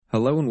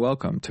Hello and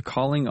welcome to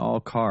Calling All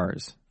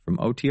Cars from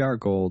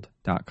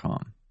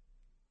OTRGold.com.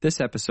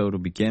 This episode will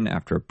begin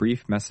after a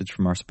brief message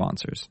from our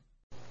sponsors.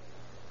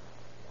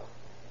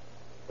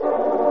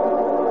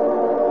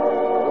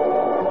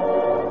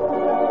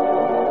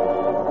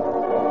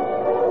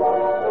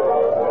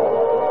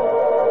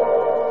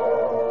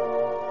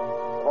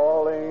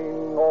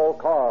 Calling All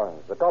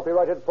Cars, a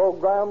copyrighted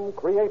program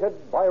created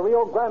by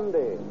Rio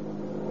Grande.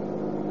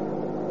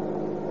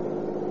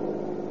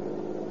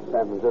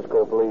 San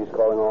Francisco Police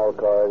calling all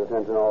cars.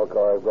 Attention all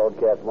cars.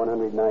 Broadcast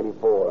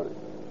 194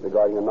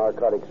 regarding a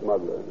narcotic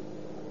smuggler.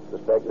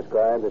 Suspect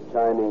described as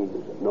Chinese,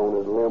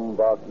 known as Lim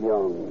Bok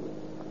Young.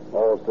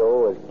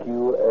 Also as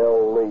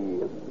Q.L.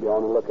 Lee. Be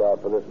on the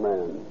lookout for this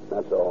man.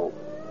 That's all.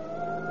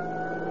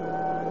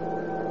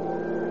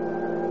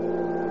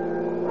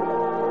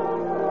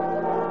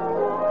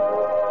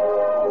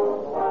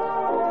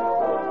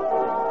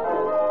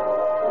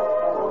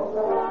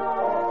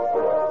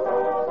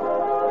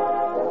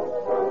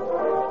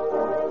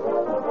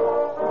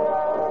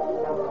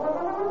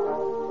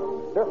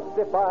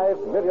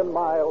 $55 million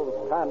miles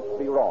can't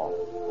be wrong.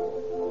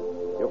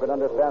 You can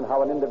understand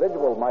how an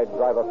individual might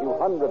drive a few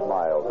hundred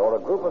miles, or a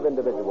group of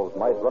individuals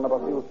might run up a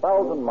few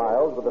thousand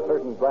miles with a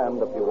certain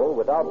brand of fuel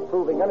without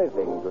proving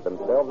anything to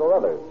themselves or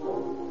others.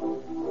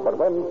 But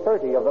when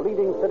 30 of the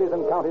leading cities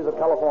and counties of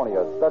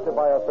California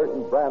specify a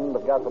certain brand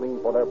of gasoline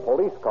for their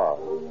police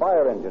cars,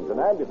 fire engines, and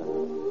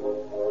ambulances,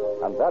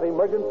 and that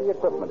emergency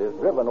equipment is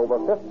driven over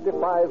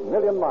 55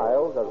 million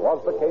miles, as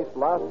was the case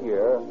last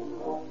year,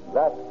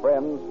 that,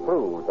 friends,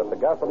 proves that the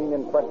gasoline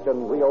in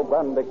question, Rio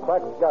Grande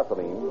cracked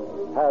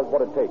gasoline, has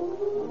what it takes.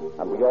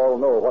 And we all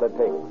know what it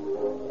takes.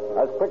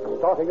 As quick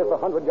starting as the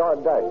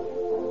 100-yard dash.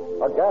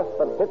 A gas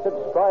that hits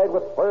its stride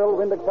with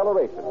whirlwind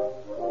acceleration.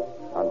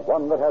 And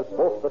one that has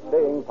both the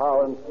staying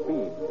power and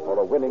speed for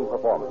a winning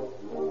performance.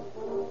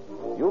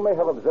 You may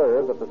have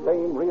observed that the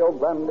same Rio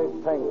Grande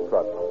tank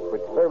trucks,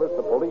 which service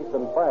the police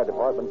and fire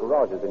department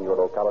garages in your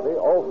locality,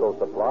 also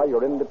supply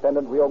your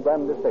independent Rio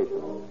Grande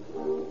stations.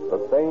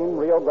 The same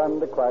Rio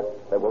Grande crack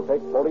that will take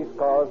police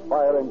cars,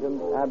 fire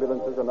engines,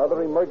 ambulances, and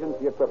other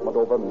emergency equipment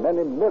over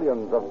many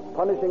millions of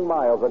punishing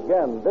miles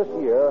again this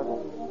year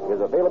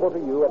is available to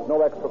you at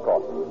no extra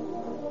cost.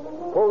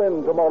 Pull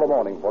in tomorrow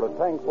morning for a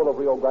tank full of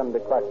Rio Grande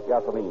cracked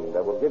gasoline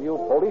that will give you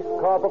police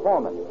car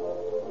performance.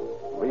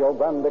 Rio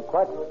Grande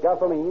cracked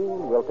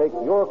gasoline will take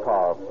your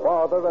car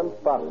farther and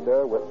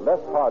faster with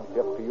less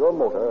hardship to your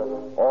motor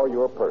or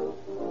your purse.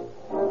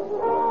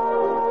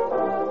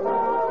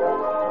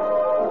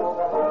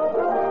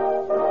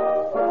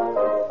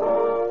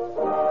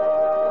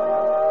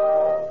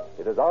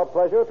 It is our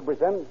pleasure to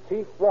present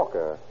Chief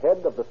Walker,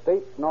 head of the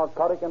State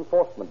Narcotic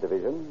Enforcement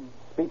Division,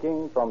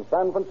 speaking from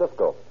San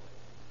Francisco.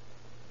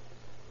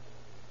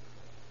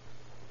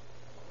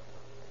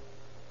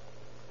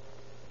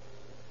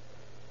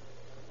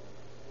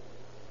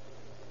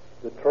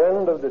 The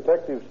trend of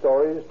detective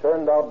stories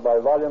turned out by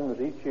volumes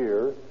each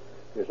year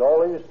is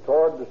always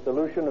toward the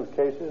solution of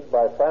cases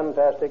by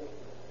fantastic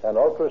and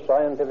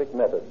ultra-scientific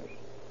methods.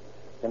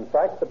 In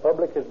fact, the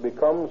public has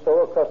become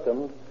so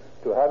accustomed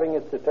to having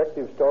its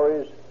detective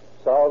stories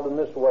solved in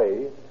this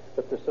way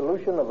that the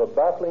solution of a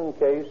baffling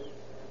case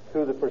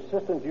through the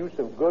persistent use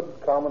of good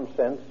common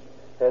sense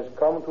has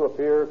come to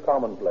appear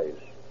commonplace.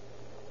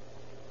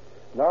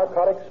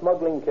 Narcotic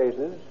smuggling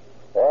cases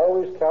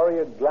always carry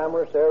a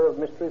glamorous air of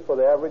mystery for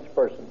the average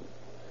person,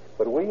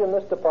 but we in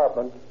this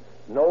department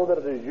know that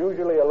it is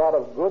usually a lot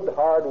of good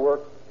hard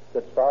work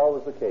that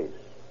solves the case.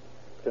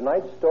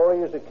 Tonight's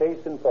story is a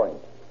case in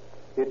point.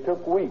 It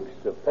took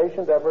weeks of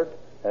patient effort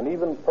and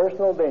even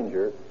personal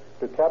danger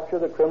to capture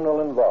the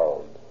criminal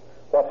involved.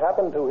 What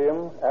happened to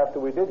him after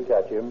we did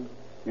catch him,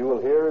 you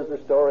will hear as the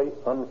story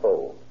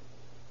unfolds.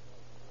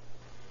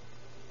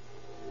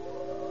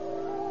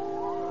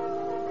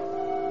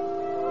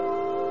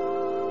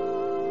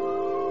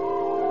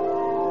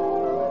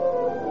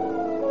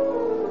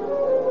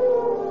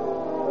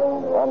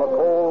 On a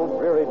cold,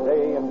 dreary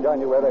day in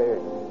January,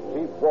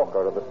 Chief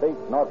Walker of the State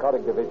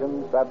Narcotic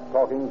Division sat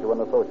talking to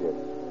an associate.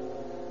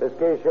 This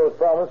case shows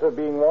promise of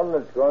being one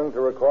that's going to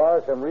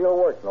require some real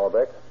work,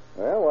 Norbeck.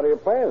 Well, what are your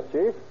plans,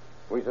 Chief?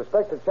 We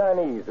suspect a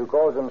Chinese who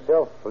calls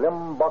himself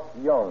Lim Bok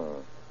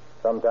Young.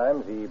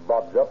 Sometimes he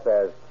bobs up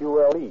as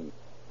QLE.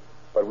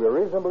 But we're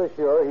reasonably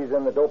sure he's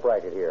in the dope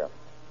racket here.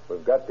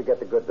 We've got to get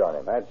the goods on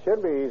him. That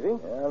should be easy.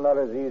 Yeah, not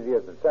as easy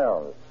as it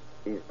sounds.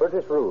 He's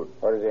pretty shrewd.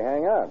 Where does he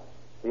hang out?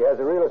 He has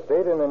a real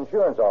estate and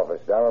insurance office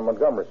down on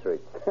Montgomery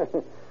Street.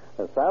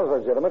 That sounds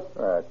legitimate.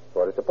 That's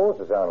what it's supposed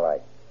to sound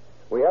like.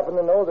 We happen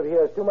to know that he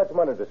has too much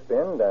money to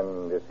spend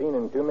and is seen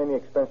in too many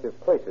expensive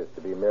places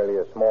to be merely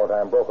a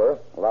small-time broker.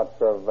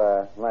 Lots of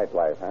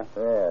nightlife, huh?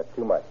 Yeah,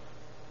 too much.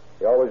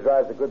 He always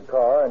drives a good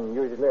car and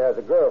usually has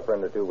a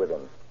girlfriend or two with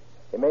him.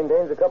 He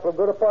maintains a couple of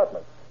good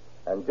apartments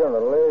and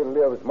generally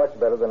lives much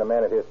better than a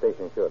man at his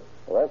station should.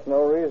 Well, that's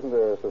no reason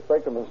to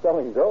suspect him of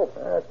selling dope.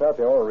 That's not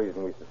the only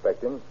reason we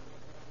suspect him.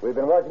 We've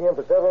been watching him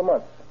for several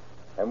months,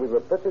 and we've a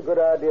pretty good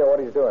idea what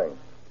he's doing.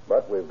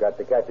 But we've got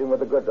to catch him with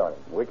the goods on him.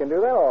 We can do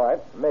that all right.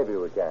 Maybe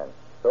we can.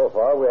 So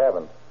far, we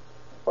haven't.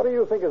 What do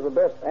you think is the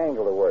best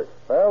angle to work?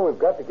 Well, we've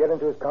got to get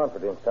into his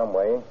confidence some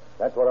way.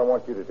 That's what I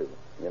want you to do.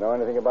 You know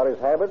anything about his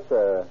habits?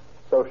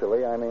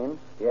 Socially, I mean.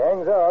 He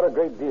hangs out a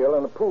great deal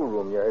in the pool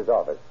room near his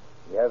office.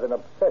 He has an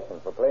obsession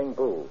for playing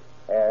pool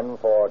and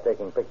for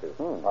taking pictures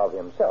of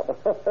himself.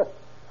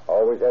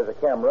 Always has a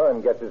camera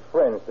and gets his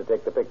friends to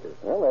take the pictures.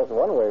 Well, that's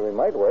one way we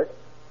might work.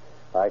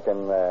 I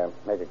can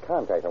make a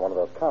contact on one of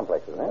those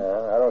complexes, eh?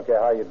 I don't care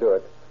how you do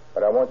it,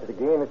 but I want you to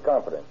gain his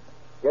confidence.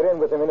 Get in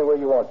with him any way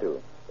you want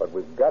to, but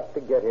we've got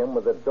to get him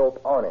with the dope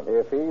on him.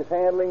 If he's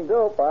handling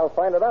dope, I'll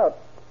find it out.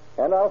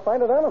 And I'll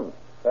find it on him.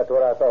 That's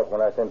what I thought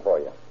when I sent for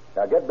you.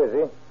 Now get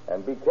busy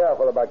and be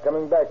careful about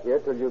coming back here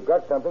till you've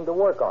got something to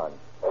work on.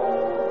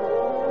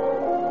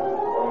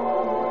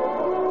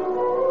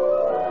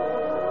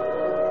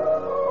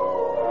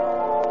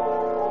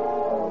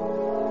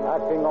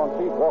 Acting on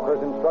Chief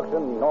Walker's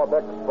instruction,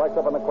 Norbeck strikes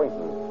up an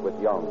acquaintance with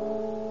Young.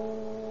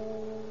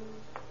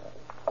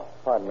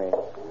 Pardon me.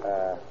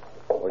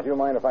 Would you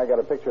mind if I got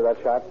a picture of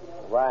that shot?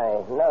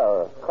 Why,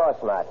 no, of course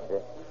not.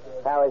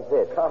 How is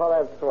this? Oh,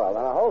 that's swell.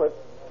 Now, hold it.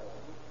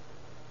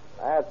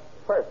 That's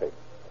perfect.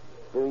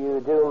 Do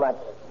you do much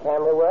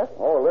camera work?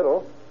 Oh, a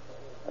little.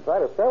 I try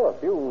to sell a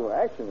few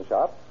action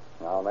shots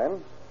now and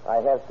then. I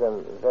have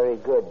some very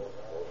good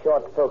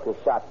short focus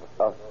shots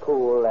of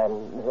pool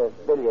and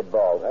billiard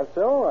balls. That's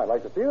so. I'd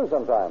like to see them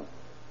sometime.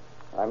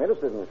 I'm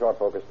interested in short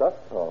focus stuff.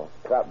 Oh,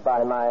 drop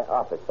by my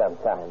office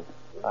sometime.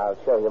 I'll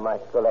show you my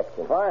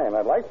collection. Fine,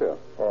 I'd like to.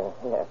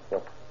 Yes.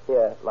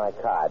 Here, my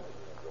card.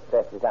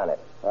 Address is on it.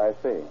 I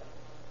see.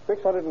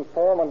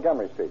 604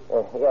 Montgomery Street.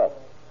 Yes.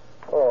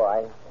 Oh,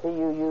 I see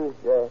you use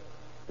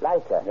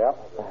Leica.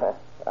 Yep.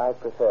 I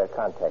prefer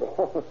contact.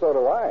 So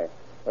do I.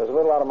 There's a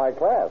little out of my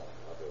class.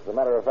 As a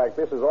matter of fact,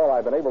 this is all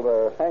I've been able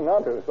to hang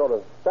on to, sort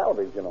of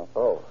salvage, you know.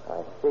 Oh,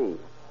 I see.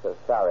 So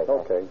sorry.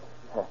 Okay.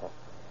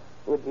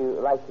 Would you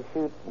like to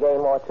shoot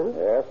game or two?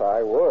 Yes,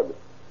 I would.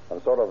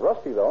 I'm sort of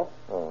rusty, though.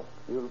 Oh,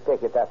 you'll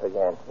pick it up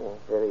again.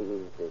 Very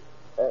easy.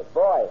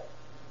 Boy,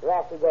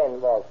 rack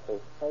again, Walt,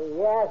 please.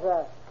 Yes,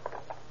 sir.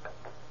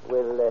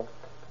 Will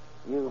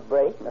you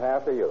break?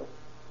 After you.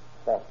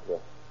 Thank you.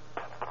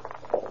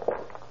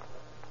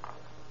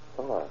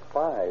 4,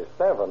 5,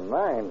 7,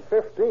 9,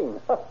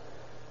 15.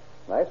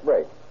 Nice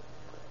break.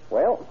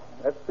 Well,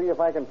 let's see if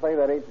I can play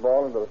that 8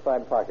 ball into the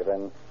side pocket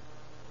and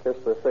kiss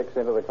the 6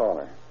 into the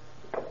corner.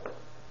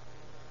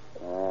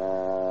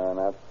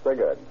 Not so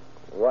good.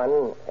 1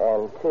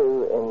 and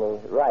 2 in the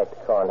right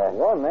corner.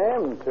 1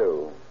 and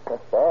 2.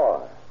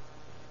 4.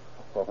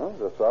 That's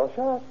a swell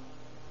shot.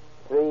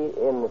 3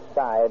 in the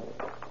side.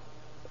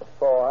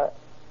 4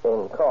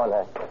 in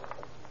corner.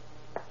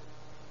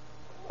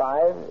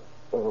 5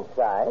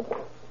 inside.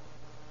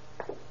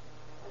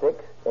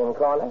 6 in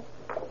corner.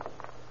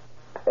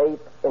 8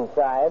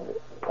 inside.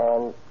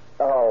 And,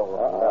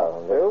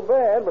 no. Too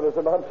bad, but it's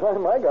about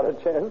time I got a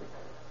chance.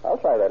 I'll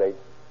try that 8.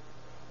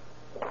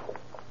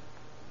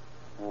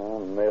 Oh,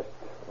 missed.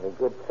 A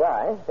good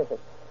try.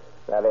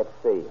 Now, let's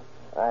see.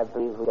 I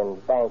believe we can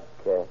bank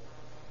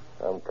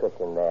some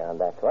cushion there on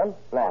that one.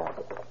 Now,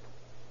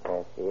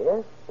 there she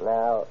is.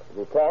 Now,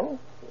 the 10,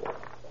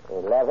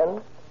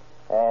 11,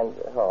 and,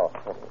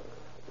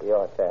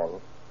 your turn.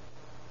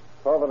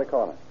 12 in the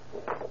corner.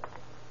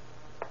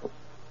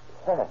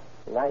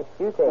 Nice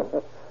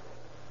shooting.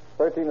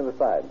 13 in the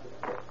side.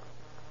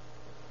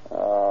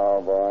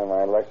 Oh, boy,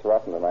 my luck's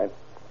rotten tonight.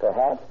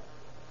 Perhaps.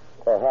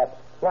 Perhaps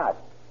not.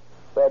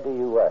 Where do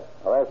you work?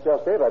 Well, that's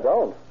just it. I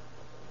don't.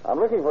 I'm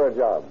looking for a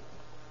job.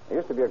 I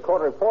used to be a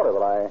court reporter,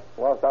 but I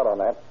lost out on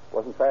that.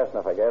 Wasn't fast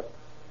enough, I guess.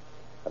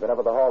 I've been up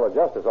at the Hall of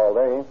Justice all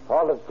day.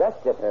 Hall of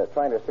Justice?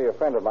 Trying to see a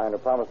friend of mine who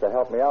promised to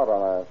help me out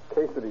on a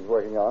case that he's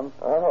working on.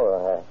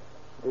 Oh,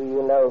 do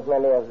you know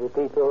many of the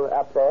people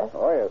up there?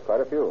 Oh, yes, quite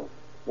a few.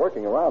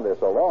 Working around there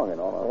so long, you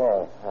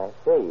know. Yes, I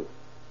see.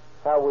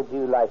 How would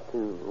you like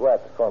to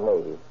work for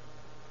me?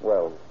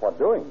 Well, what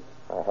doing?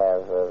 I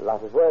have a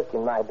lot of work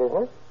in my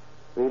business.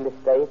 Real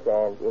estate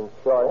and insurance.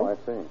 Oh, I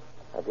see.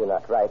 I do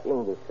not write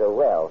English so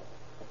well.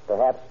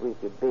 Perhaps we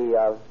could be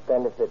of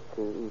benefit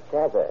to each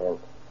other, and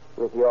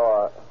with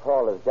your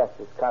Hall of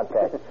Justice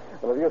contact.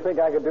 Well, if you think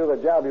I could do the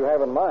job you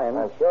have in mind...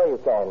 I'm sure you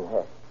can.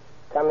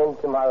 Come in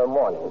tomorrow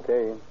morning.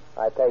 Okay.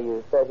 I pay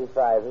you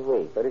 $35 a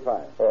week.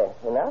 35.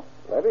 Enough?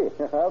 Plenty.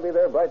 I'll be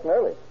there bright and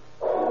early.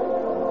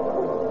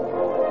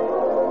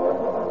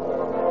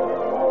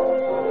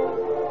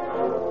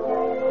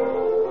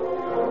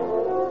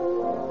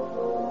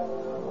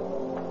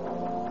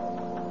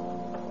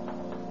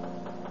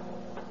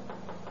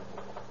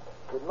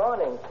 Good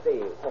morning,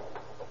 Steve.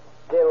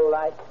 Still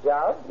like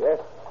job? Yes,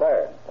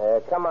 sir.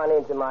 Come on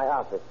into my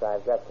office.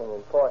 I've got some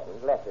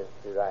important letters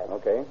to write.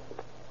 Okay.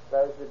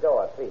 Close the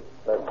door, please.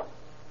 Certainly.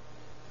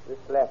 This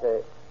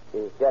letter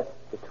is just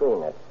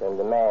between us and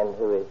the man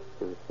who is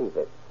to receive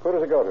it. Who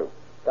does it go to?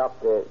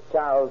 Dr.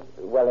 Charles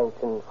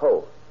Wellington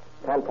Ho,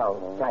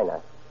 Canton,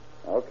 China.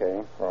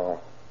 Okay.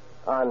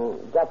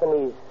 On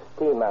Japanese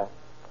steamer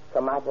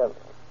Kamata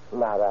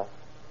Mara,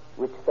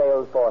 which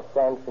sailed for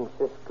San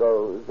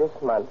Francisco this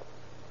month,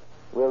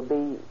 will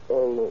be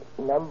a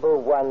number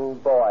 1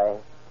 boy,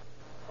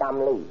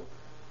 Sam Lee.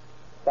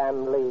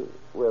 Sam Lee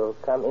will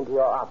come into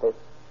your office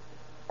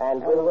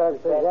and will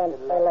present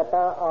a letter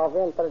of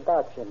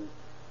introduction.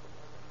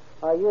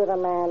 Are you the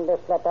man this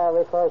letter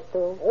refers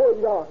to?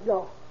 Oh,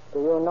 yeah. Do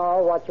you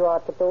know what you are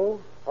to do?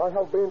 I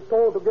have been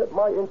told to get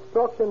my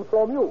instructions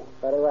from you.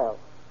 Very well.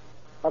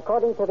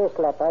 According to this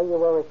letter, you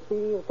will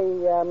receive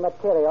the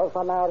material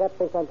from our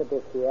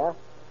representative here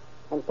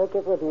and take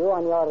it with you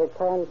on your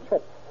return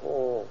trip.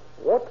 Oh,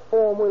 what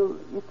form will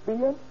it be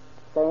in?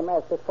 Same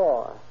as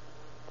before.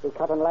 The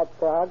cotton light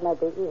drug may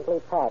be easily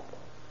packed.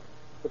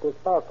 It is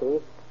bulky,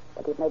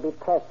 but it may be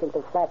pressed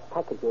into flat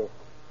packages.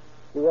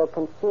 You will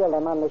conceal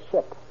them on the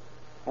ship,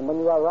 and when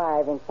you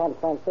arrive in San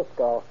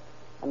Francisco,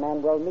 a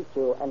man will meet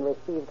you and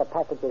receive the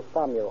packages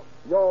from you.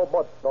 Yeah,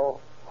 but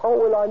how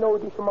will I know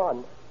this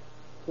man?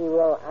 He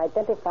will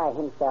identify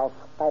himself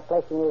by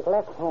placing his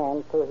left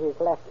hand to his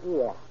left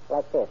ear,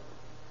 like this.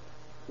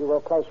 You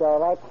will place your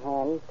right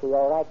hand to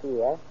your right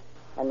ear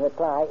and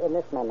reply in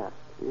this manner.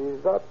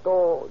 Is that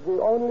the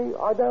only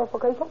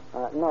identification?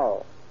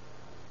 No.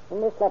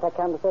 In this letter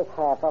comes this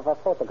half of a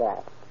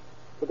photograph.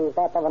 It is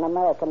that of an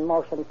American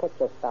motion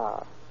picture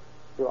star.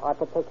 You ought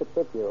to take it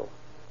with you.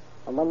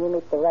 And when you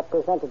meet the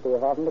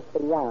representative of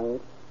Mr. Young,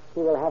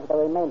 he will have the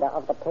remainder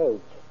of the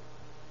page.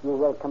 You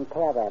will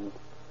compare them.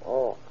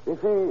 Oh,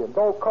 if he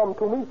don't come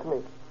to meet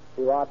me?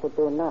 You ought to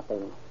do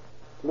nothing.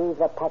 Leave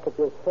the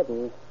packages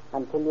hidden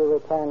until you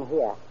return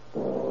here.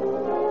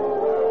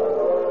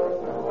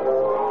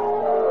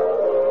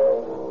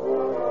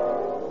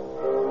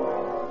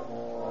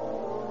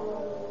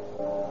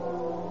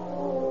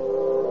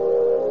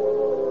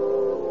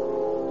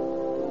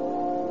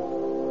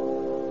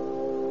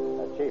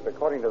 Chief,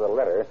 according to the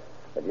letter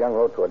that Young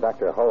wrote to a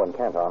Dr. Hull in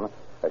Canton,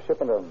 a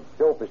shipment of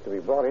dope is to be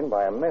brought in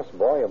by a mess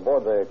boy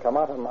aboard the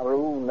Kamata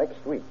Maru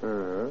next week.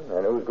 Mm-hmm.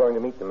 And who's going to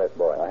meet the mess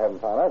boy? I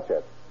haven't found out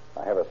yet.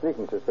 I have a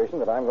sneaking suspicion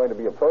that I'm going to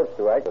be approached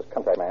to act as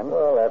contact man.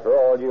 Well, after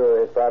all,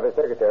 you're his private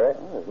secretary.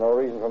 Well, there's no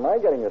reason for my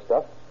getting this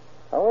stuff.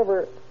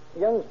 However,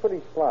 Young's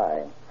pretty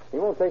sly. He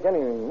won't take any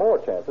more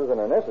chances than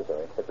are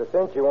necessary. It's a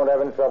cinch you won't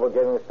have any trouble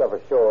getting the stuff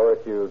ashore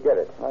if you get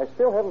it. I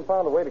still haven't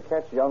found a way to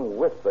catch Young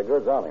with the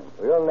goods on him.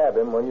 We'll nab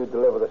him when you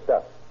deliver the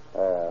stuff.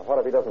 What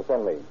if he doesn't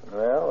send me?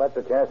 Well, that's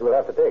a chance we'll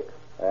have to take.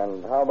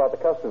 And how about the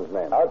customs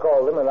man? I'll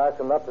call them and ask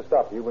them not to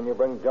stop you when you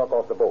bring junk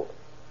off the boat.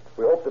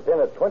 We hope to pin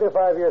a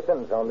 25-year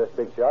sentence on this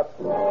big shot.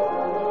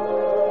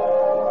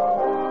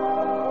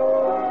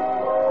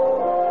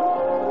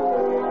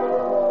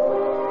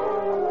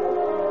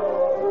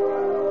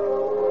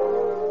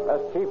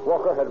 As Chief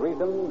Walker had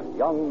reasoned,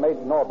 Young made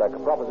Norbeck a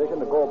proposition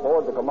to go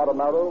aboard the Kamata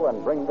Maru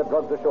and bring the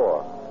drugs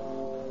ashore.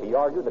 He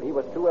argued that he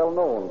was too well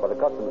known by the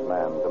customs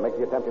man to make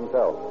the attempt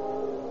himself.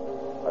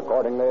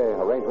 Accordingly,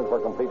 arrangements were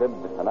completed,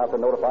 and after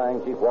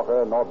notifying Chief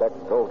Walker, Norbeck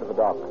drove to the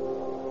dock.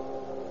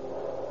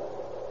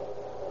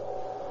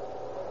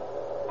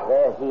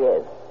 There he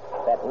is.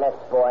 That mess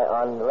boy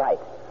on the right.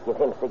 Give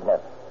him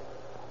signal.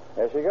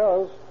 There she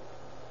goes.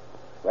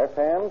 Left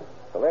hand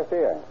to left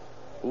ear.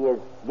 He is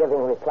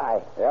giving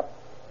reply. Yep.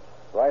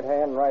 Right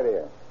hand, right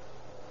ear.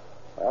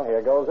 Well,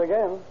 here goes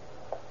again.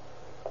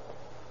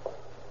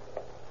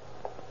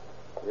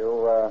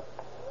 You,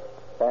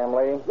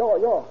 family?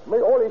 Yeah. Me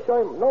only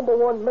same number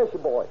 1 messy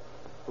boy.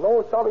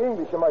 No savvy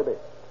English, maybe.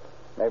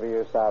 Maybe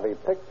you savvy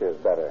pictures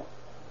better.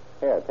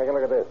 Here, take a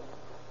look at this.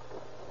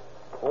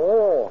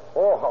 Oh,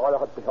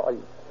 I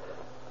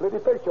pretty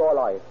picture, all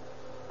right.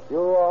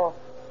 You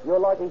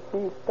like to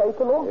see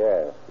statement?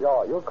 Yes.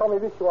 Yeah, you come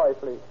this way,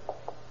 please.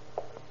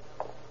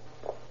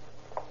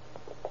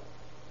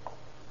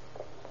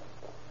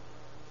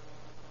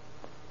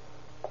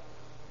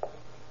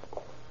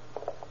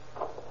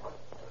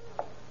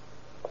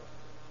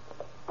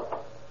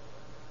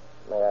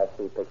 May I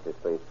see pictures,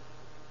 please?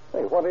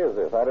 Hey, what is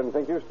this? I didn't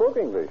think you spoke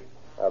English.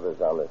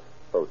 Others on this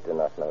boat do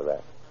not know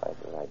that.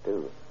 I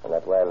do. And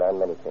that's why I learned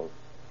many things.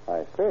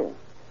 I see.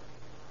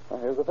 Well,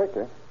 here's the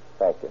picture.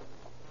 Thank you.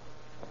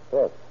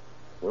 Yes.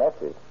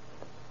 Message.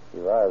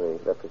 You are the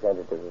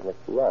representative of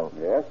Mr. Young.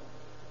 Yes.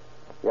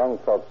 Young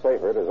felt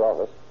safer at his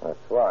office.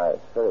 That's wise.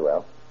 Very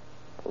well.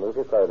 Remove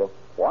your clothing.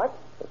 What?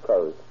 The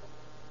clothes.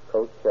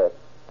 Coat, shirt.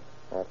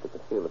 I have to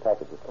conceal the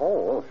packages.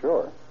 Oh,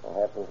 sure. I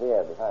have them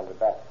here behind the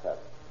back cover.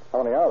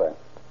 How many are there?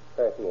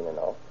 13 in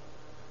all.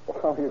 Well,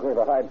 how are you going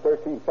to hide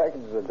 13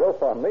 packages of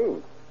dope on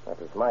me? That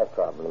was my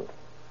problem.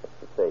 What's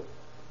to say?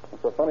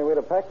 It's a funny way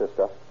to pack this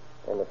stuff.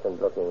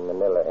 Innocent-looking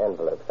manila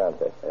envelopes, aren't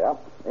they? Yeah,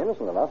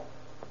 innocent enough.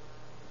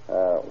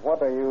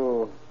 What are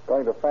you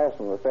going to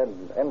fasten the said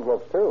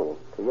envelopes to?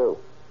 To you.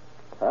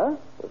 Huh?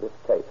 With this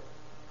tape.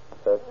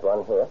 First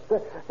one here.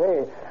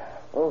 Hey,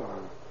 oh,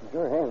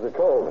 your hands are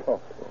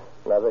cold.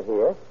 Another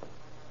here.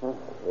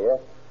 Here.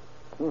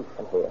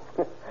 And here.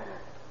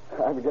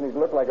 I'm beginning to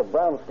look like a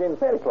brown-skinned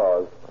Santa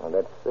Claus. Well,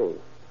 let's see.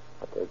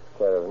 That takes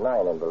care of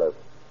 9 envelopes.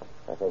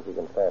 I think you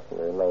can fasten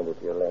the remainder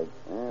to your leg.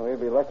 Yeah, we'd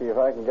be lucky if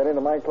I can get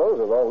into my clothes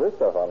with all this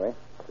stuff on me.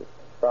 It's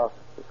soft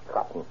as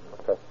cotton.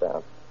 Press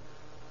down.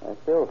 I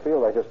still feel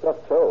like a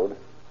stuffed toad.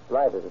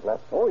 light, is it not?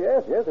 Oh,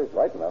 yes, it's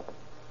light enough.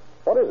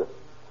 What is it?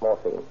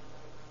 Morphine.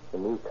 The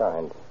new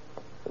kind.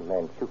 The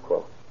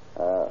Manchukuo.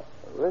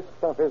 This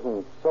stuff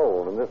isn't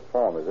sold in this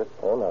form, is it?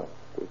 Oh, no.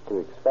 It's too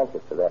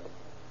expensive for that.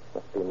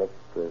 Must be mixed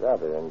with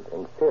other and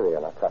inferior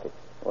narcotics.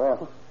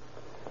 Well,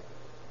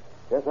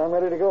 guess I'm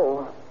ready to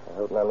go. I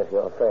hope none of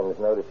your friends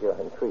notice your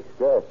increased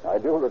girth. I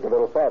do look a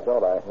little fat,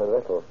 don't I? A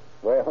little.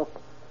 Well,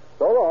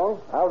 so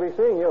long. I'll be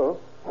seeing you.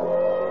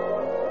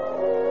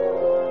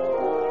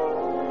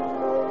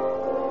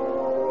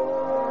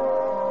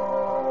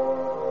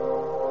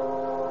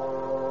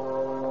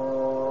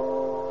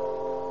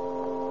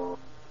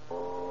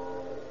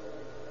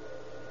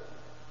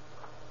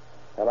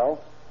 Hello?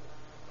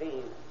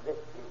 Steve, this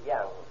is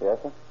Young. Yes,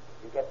 sir?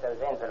 You get those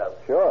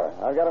envelopes? Sure.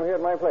 I've got them here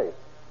at my place.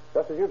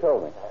 Just as you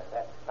told me.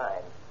 That's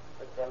fine.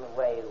 Put them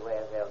away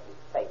where they'll be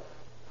safe.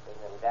 Bring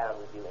them down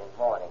with you in the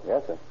morning.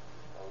 Yes, sir.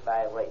 And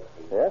by the way,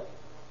 Steve. Yes?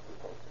 You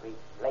can sleep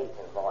late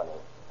in the morning.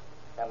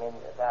 Come in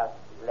about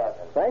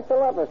 11. Thanks a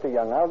lot, Mr.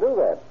 Young. I'll do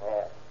that.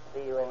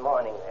 See you in the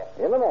morning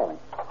then. In the morning.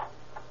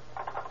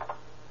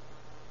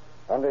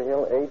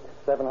 Underhill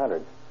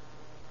 8700.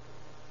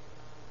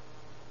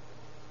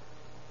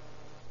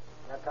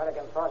 Narcotic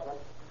enforcement.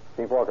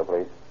 Chief Walker,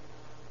 please.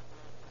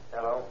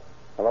 Hello?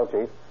 Hello,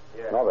 Chief.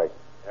 Yeah. Norbert.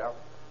 Yeah?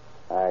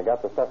 I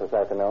got the stuff this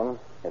afternoon.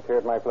 It's here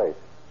at my place.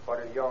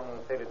 What did Young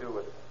say to do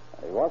with it?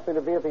 He wants me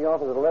to be at the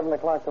office at 11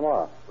 o'clock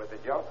tomorrow. With the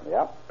junk?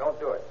 Yep. Don't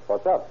do it.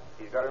 What's up?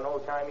 He's got an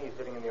old Chinese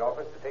sitting in the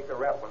office to take the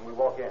rap when we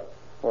walk in.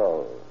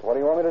 Well, what do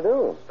you want me to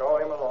do? Stall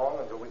him along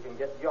until we can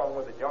get Young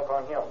with the junk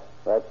on him.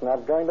 That's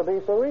not going to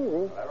be so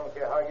easy. I don't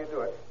care how you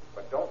do it,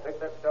 but don't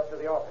take that stuff to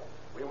the office.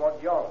 We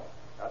want Young,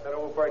 not that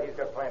old bird he's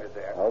got planted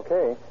there.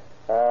 Okay.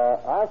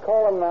 I'll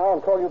call him now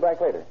and call you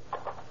back later.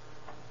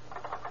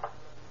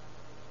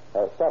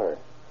 Sutter,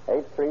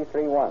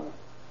 8331.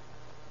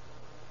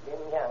 Lin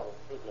Young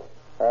speaking.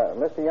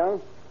 Mr.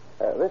 Young,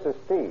 this is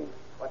Steve.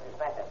 What is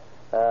matter?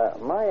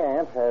 My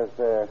aunt has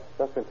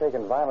just been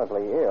taken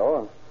violently ill,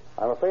 and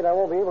I'm afraid I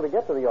won't be able to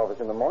get to the office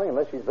in the morning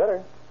unless she's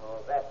better.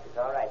 Oh, that is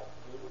all right,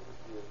 Steve.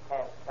 If you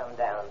can't come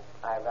down,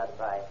 I run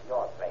by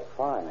your place.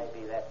 Fine.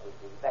 Maybe that would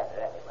be better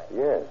anyway.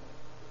 Yes.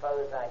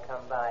 Suppose I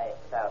come by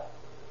about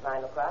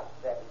 9 o'clock?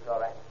 That is all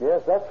right?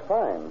 Yes, that's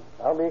fine.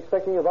 I'll be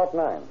expecting you about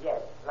 9.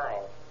 Yes, 9.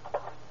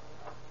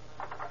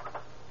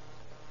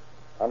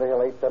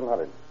 Underhill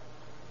 8700.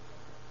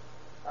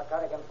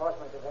 Narcotic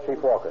enforcement is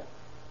Chief Walker.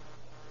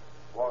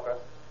 Walker?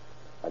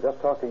 I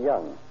just talked to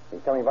Young.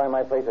 He's coming by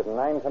my place at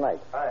 9 tonight.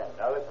 Fine.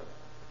 Now listen.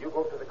 You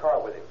go to the car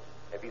with him.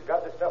 If he's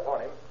got the stuff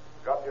on him,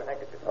 drop your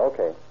handkerchief.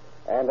 Okay.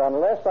 And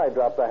unless I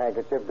drop the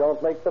handkerchief,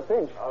 don't make the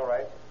pinch. All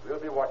right. We'll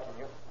be watching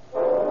you.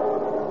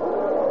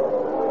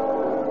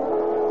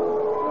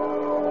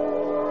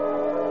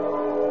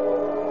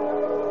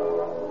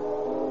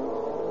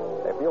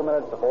 A few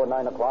minutes before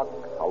 9 o'clock,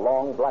 a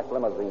long black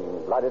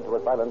limousine glided to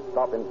a silent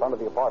stop in front of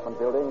the apartment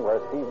building where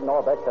Steve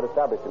Norbeck had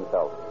established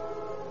himself.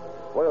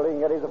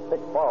 Swirling eddies of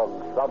thick fog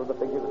shrouded the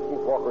figures of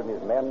Chief Walker and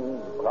his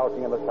men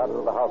crouching in the shadows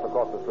of the house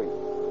across the street.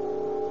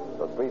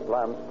 The street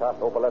lamps cast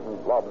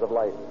opalescent blobs of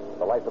light.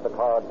 The lights of the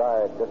car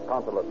died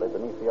disconsolately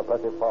beneath the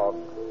oppressive fog.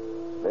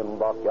 Lim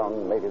Bok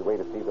Young made his way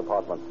to Steve's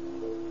apartment.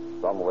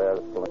 Somewhere,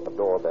 the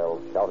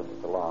doorbell shouted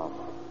its alarm.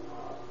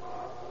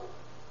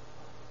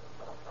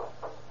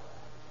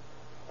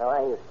 How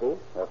are you, Steve?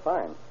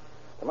 Fine.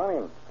 Come on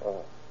in.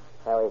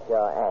 How is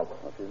your aunt?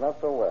 Well, she's not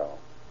so well.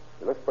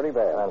 She looks pretty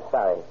bad. I'm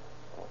sorry.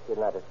 I should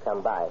not have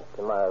come by.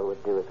 Tomorrow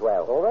would do as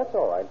well. Oh, that's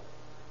all right.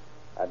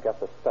 I've got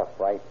the stuff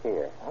right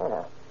here.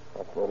 Oh,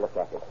 let me look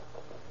at it.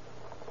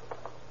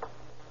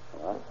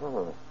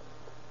 Huh?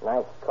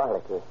 Nice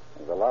quality.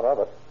 There's a lot of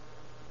it.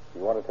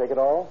 You want to take it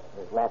all?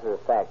 As a matter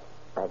of fact,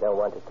 I don't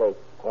want to take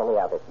any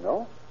of it.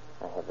 No?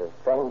 I have a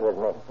friend with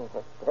me.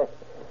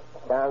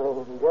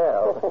 Charming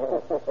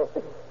girl.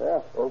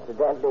 Yeah.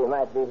 Incidentally, it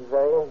might be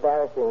very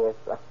embarrassing if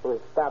I was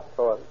stopped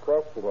for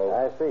questioning.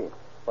 I see.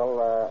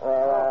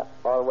 Well,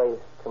 always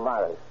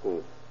tomorrow,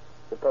 Steve.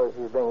 Suppose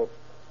you bring it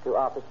to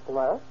office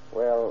tomorrow?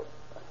 Well,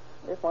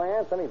 if my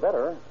aunt's any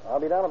better, I'll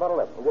be down about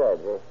 11. Good.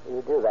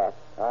 You do that.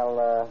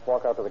 I'll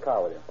walk out to the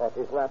car with you. That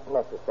is not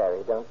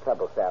necessary. Don't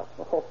trouble yourself.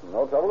 Oh,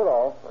 no trouble at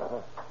all.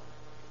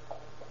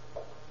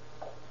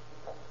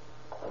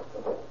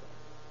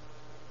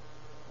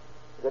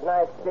 Good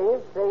night,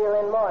 Steve. See you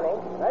in the morning.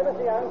 Night,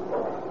 Mr. Young.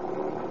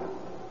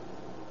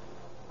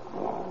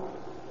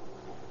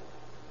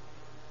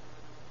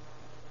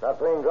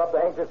 Kathleen dropped the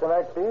handkerchief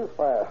tonight, Steve?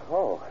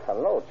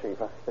 Hello,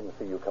 Chief. I didn't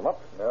see you come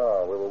up.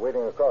 No, we were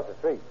waiting across the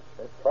street.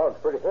 This fog's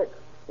pretty thick.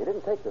 He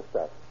didn't take the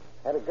stuff.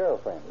 Had a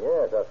girlfriend.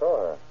 Yes, I saw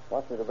her.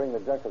 Wants me to bring the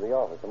junk to the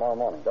office tomorrow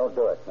morning. Don't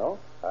do it. No?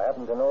 I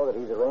happen to know that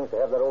he's arranged to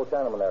have that old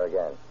Chinaman there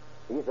again.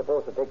 He's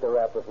supposed to take the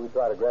rap if we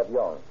try to grab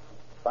Young.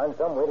 Find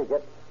some way to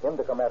get him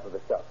to come after the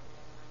stuff.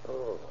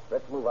 Oh,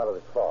 let's move out of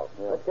this fog.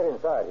 Yeah. Let's get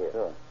inside here.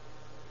 Sure.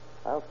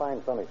 I'll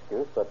find some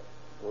excuse, but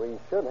we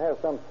should have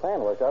some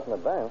plan worked out in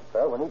advance.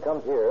 Well, when he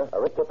comes here,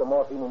 Rick put the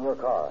morphine in your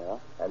car. Yeah.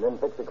 And then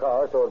fix the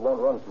car so it won't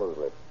run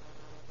smoothly.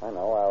 I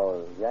know.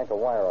 I'll yank a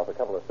wire off a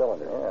couple of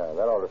cylinders. Yeah,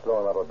 that ought to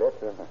slow him up a bit.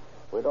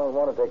 We don't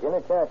want to take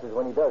any chances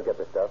when he does get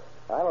the stuff.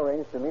 I'll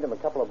arrange to meet him a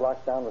couple of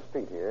blocks down the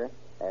street here,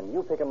 and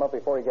you pick him up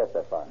before he gets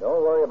that far.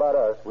 Don't worry about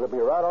us. We'll be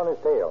right on his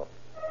tail.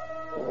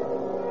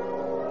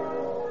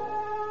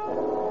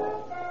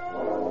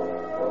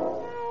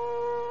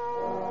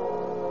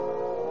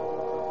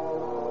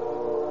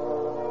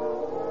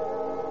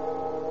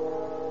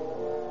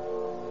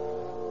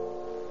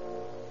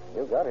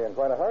 You got here in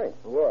quite a hurry.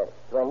 Yes.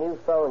 When you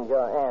phoned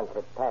your aunt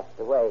had passed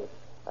away,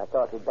 I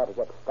thought we'd better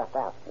get the stuff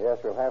out. Yes,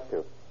 we'll have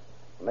to.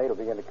 The maid will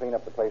begin to clean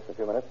up the place in a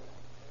few minutes.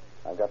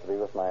 I've got to be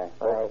with my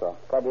folks, so.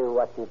 Tell you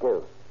what you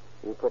do.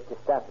 You put the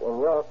stuff in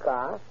your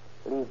car,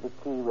 leave the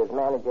key with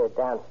manager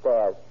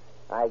downstairs.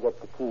 I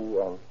get the key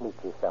and meet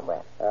you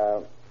somewhere.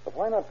 But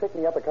why not pick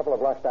me up a couple of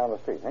blocks down the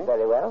street, eh?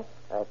 Very well.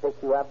 I'll pick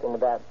you up in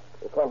about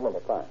 10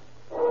 minutes. Fine.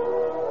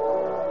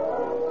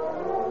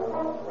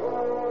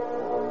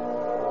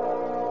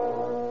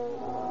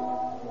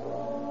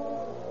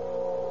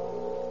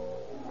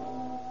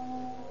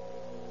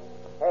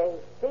 Hey,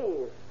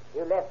 Steve,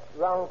 you left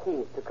wrong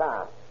keys to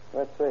car.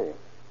 Let's see.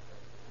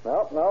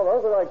 No, those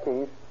are the right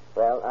keys.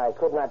 Well, I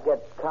could not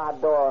get car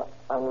door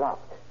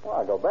unlocked. Well,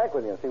 I'll go back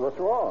with you and see what's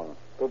wrong.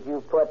 Did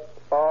you put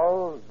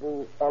all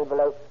the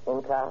envelopes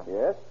in car?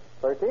 Yes,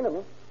 13 of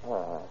them.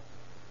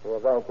 We're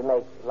going to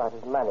make a lot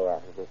of money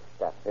out of this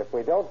stuff. If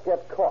we don't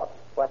get caught.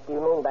 What do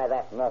you mean by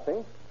that?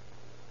 Nothing.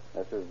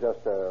 This is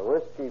just a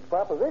risky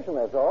proposition,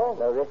 that's all.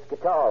 No risk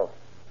at all.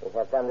 We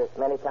have done this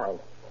many times.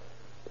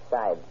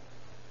 Besides,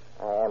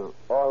 I am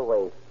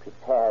always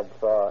prepared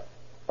for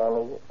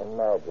any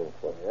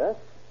emergency. Yes?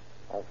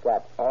 I've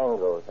got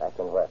angles I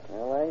can work.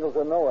 Well, angles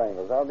or no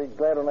angles. I'll be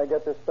glad when I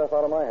get this stuff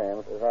out of my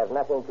hands. You have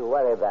nothing to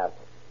worry about.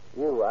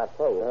 You are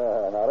safe.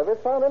 Not if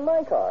it's found in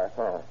my car.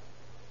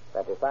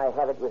 But if I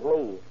have it with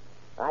me,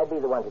 I'd be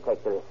the one to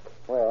take the risk.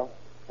 Well,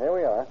 here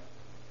we are.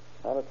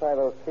 How to tie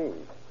those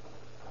keys.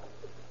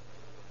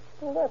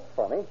 Well, that's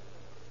funny.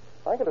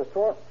 I could have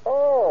sworn...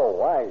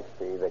 Oh, I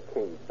see. The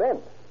key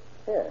bent.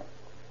 Here.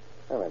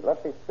 Wait a minute.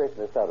 Let me straighten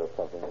this out or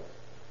something.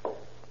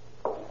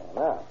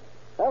 Now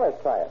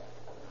let's try it.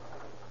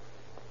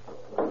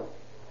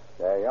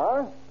 There you are.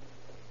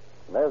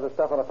 And there's the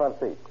stuff on the front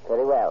seat.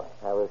 Very well.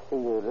 I will see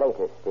you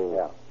later, Steve.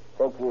 Yeah.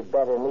 Think you'd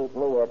better meet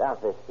me at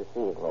office this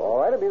evening. All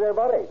right, I'll be there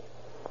about 8.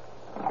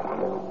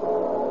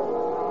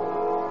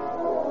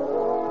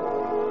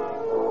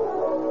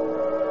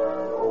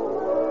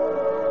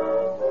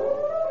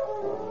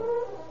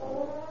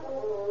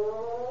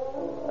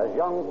 As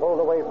Young pulled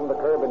away from the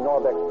curb in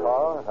Norbeck's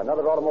car,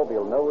 another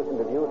automobile nosed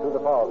into view through the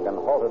fog and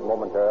halted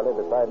momentarily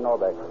beside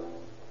Norbeck.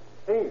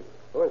 Steve,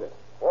 who is it?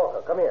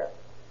 Walker, come here.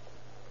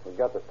 He's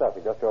got the stuff.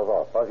 He just drove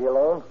off. Was he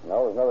alone?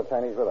 No, there's another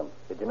Chinese with him.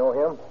 Did you know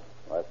him?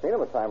 Well, I've seen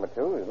him a time or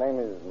two. His name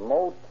is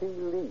Mo T.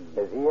 Lee.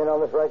 Is he in on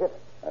this racket?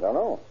 I don't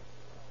know.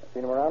 I've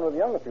seen him around with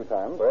Young a few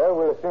times. Well,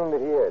 we'll assume that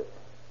he is.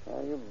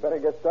 Well, you better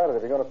get started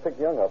if you're going to pick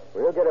Young up.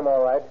 We'll get him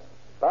all right.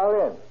 Pile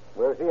in.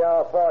 We'll see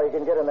how far you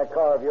can get in that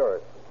car of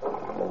yours.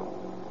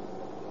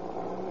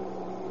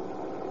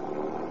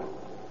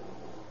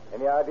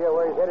 Any idea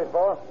where he's headed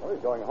for? Well,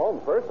 he's going home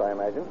first, I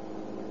imagine.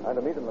 Trying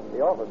to meet him at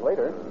the office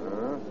later.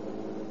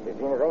 You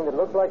see anything that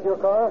looks like your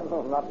car?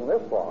 No, not in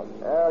this fog.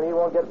 Well, he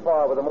won't get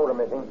far with the motor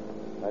missing.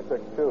 I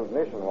took 2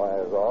 ignition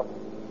wires off.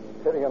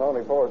 Sitting on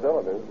only 4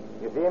 cylinders.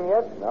 You see him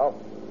yet? No.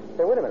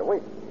 Hey, wait a minute.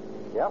 Wait.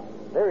 Yeah,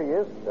 there he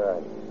is.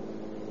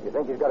 You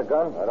think he's got a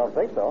gun? I don't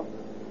think so.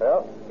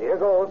 Well, here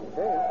goes.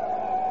 Okay.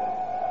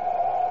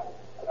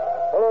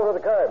 Pull over the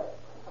curb.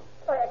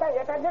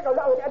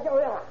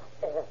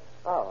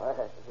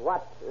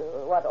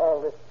 What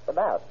all this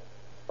about?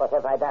 What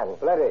have I done?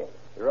 Plenty.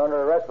 You're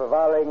under arrest for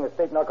violating the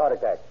state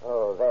narcotic act.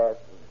 Oh, there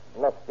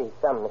must be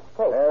some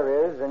mistake.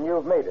 There is, and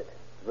you've made it.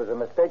 It was a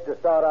mistake to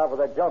start out with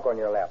that junk on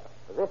your lap.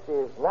 This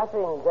is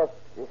nothing, just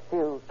a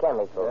few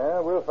chemicals. Yeah,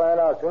 we'll find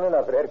out soon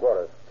enough at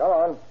headquarters. Come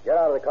on, get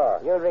out of the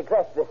car. You'll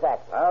regret this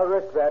act. I'll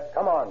risk that.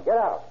 Come on, get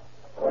out.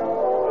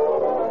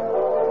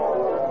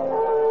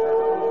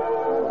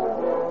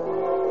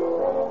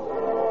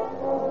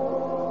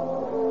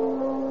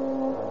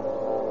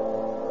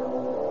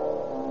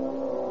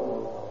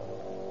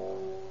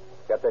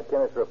 Got that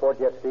chemist report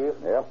yet, Steve?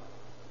 Yep.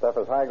 Stuff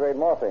is high-grade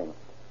morphine.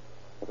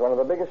 It's one of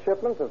the biggest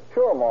shipments of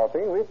pure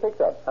morphine we've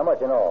picked up. How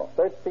much in all?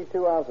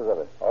 32 ounces of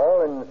it.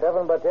 All in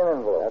 7x10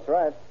 envelopes. That's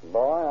right.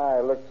 Boy, I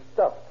looked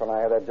stuffed when I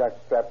had that junk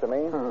strapped to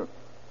me.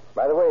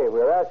 By the way,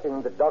 we're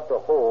asking that Dr.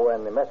 Ho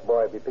and the mess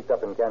boy be picked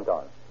up in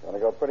Canton. Going to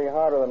go pretty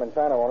hard with them in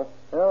China, won't it?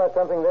 Well, that's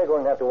something they're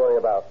going to have to worry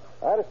about.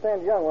 I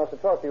understand Young wants to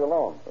talk to you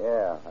alone.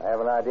 Yeah, I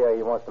have an idea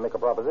he wants to make a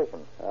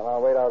proposition. And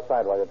I'll wait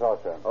outside while you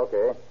talk to him.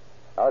 Okay.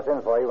 I'll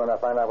send for you when I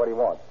find out what he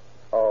wants.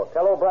 Oh,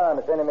 tell O'Brien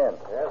to send him in.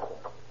 Yes,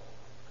 sir.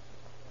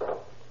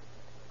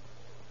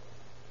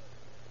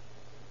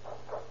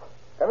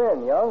 Come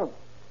in, Young.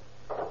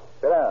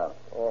 Sit down.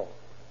 Yes,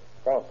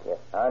 thank you.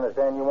 I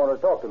understand you want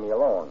to talk to me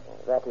alone.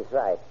 That is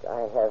right.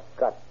 I have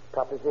got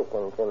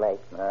proposition to make.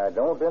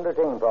 Don't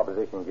entertain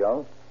propositions,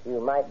 Young. You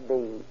might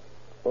be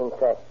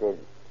interested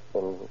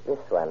in this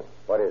one.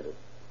 What is it?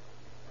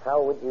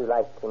 How would you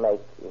like to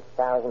make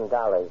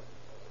 $1,000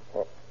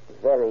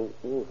 very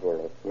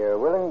easily? You're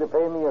willing to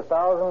pay me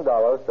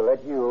 $1,000 to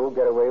let you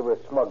get away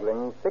with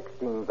smuggling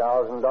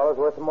 $16,000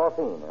 worth of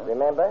morphine, huh?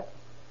 Remember,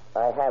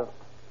 I have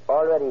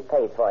already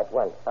paid for it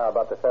once. How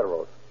about the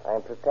Federals?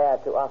 I'm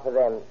prepared to offer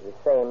them the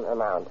same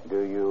amount.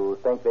 Do you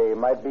think they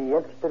might be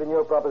interested in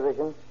your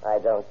proposition? I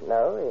don't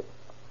know.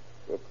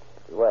 It's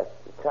worth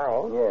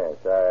trying. Yes,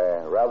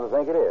 I rather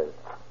think it is.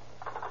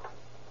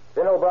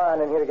 Send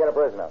O'Brien in here to get a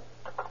prisoner.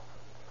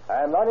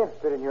 I'm not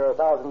interested in your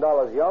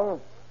 $1,000, Young,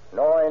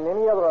 nor in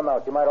any other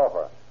amount you might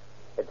offer.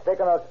 It's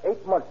taken us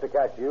 8 months to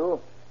catch you,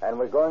 and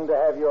we're going to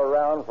have you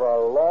around for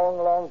a long,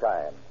 long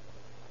time.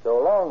 So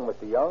long,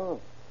 Mr. Young.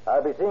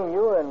 I'll be seeing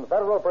you in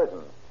federal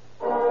prison.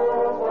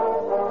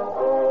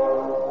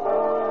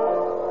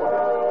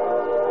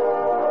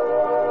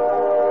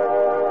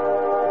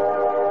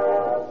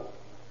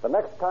 The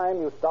next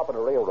time you stop at a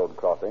railroad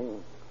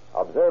crossing,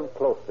 observe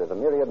closely the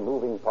myriad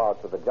moving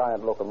parts of the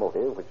giant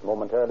locomotive which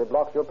momentarily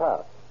blocks your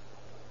path.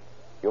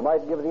 You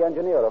might give the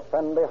engineer a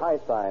friendly high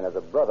sign as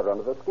a brother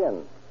under the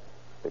skin,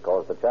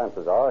 because the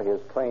chances are his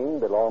train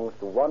belongs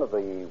to one of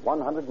the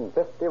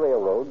 150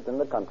 railroads in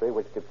the country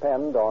which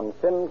depend on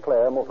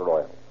Sinclair motor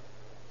oil.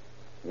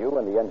 You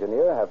and the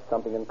engineer have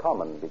something in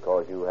common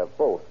because you have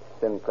both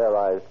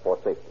Sinclairized for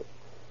safety.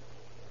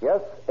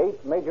 Yes,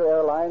 8 major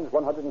airlines,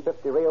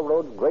 150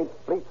 railroads, great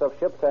fleets of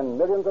ships, and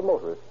millions of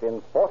motorists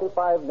in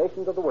 45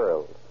 nations of the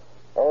world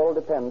all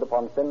depend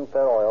upon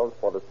Sinclair oils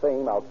for the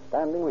same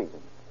outstanding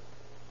reason.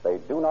 They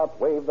do not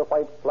wave the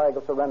white flag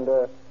of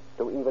surrender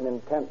to even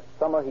intense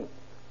summer heat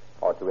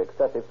or to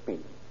excessive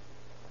speed.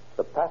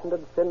 The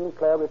patented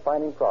Sinclair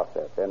refining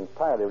process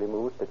entirely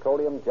removes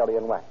petroleum jelly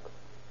and wax.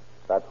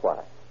 That's why.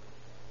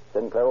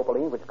 Sinclair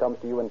Opaline, which comes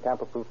to you in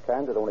tamper-proof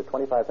cans at only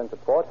 25 cents a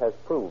quart, has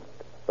proved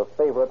the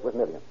favorite with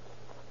millions.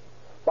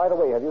 By the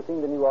way, have you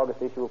seen the new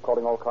August issue of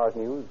Calling All Cars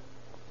News?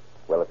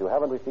 Well, if you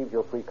haven't received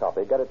your free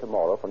copy, get it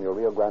tomorrow from your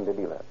Rio Grande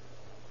dealer,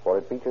 for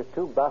it features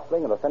 2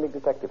 baffling and authentic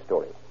detective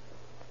stories.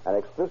 An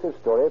exclusive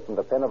story from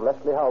the pen of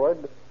Leslie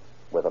Howard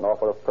with an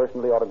offer of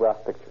personally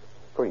autographed pictures,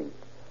 free.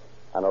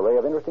 An array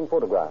of interesting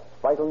photographs,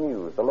 vital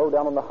news, the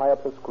lowdown on the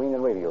high-ups of screen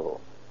and radio,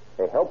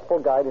 a helpful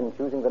guide in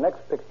choosing the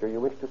next picture you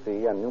wish to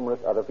see, and numerous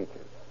other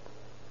features.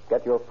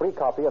 Get your free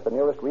copy at the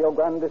nearest Rio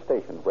Grande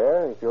station,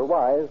 where, if you're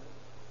wise,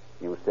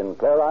 you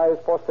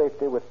Sinclairize for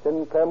safety with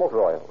Sinclair motor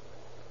oils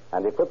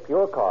and equip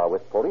your car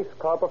with police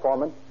car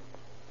performance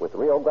with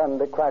Rio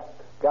Grande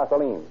cracked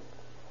gasoline.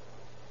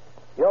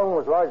 Young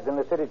was lodged in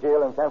the city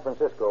jail in San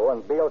Francisco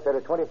and bail set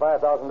at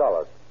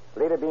 $25,000,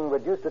 later being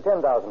reduced to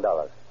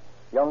 $10,000.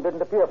 Young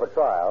didn't appear for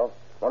trial,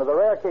 one of the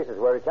rare cases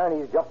where a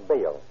Chinese jumped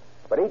bail,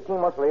 but 18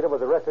 months later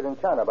was arrested in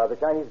China by the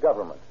Chinese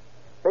government.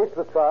 Faced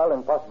with trial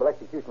and possible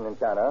execution in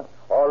China,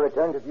 or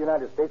return to the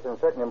United States and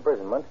certain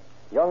imprisonment,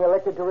 Young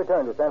elected to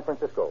return to San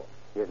Francisco.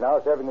 He is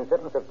now serving a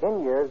sentence of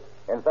 10 years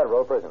in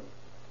federal prison.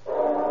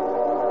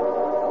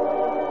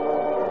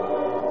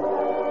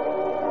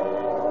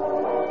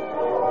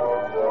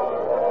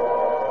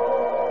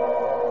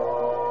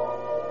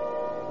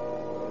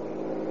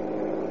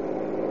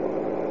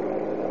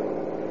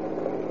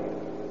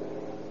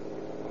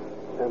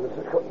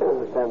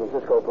 San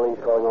Francisco police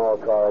calling all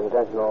cars.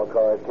 Attention all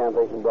cars.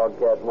 Cancellation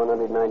broadcast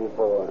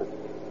 194.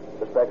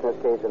 Suspect in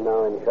this case is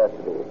now in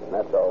custody.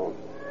 That's all.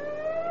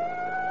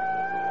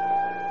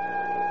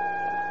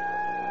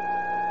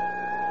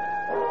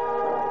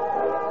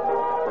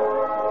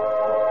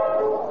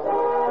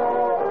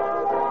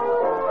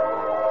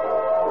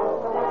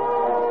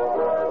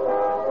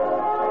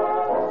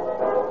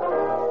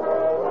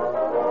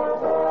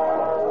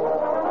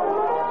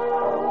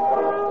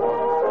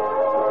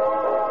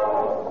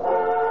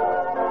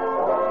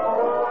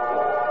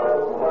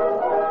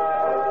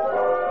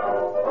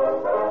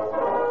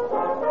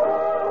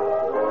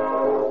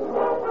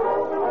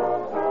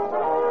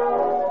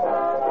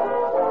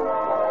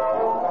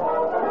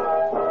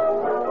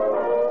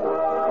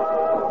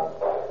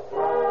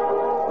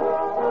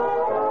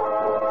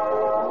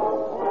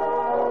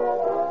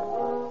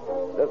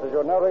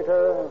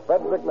 Narrator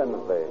Frederick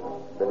Lindsley,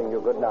 bidding you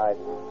good night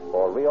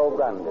for Rio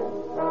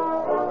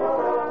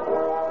Grande.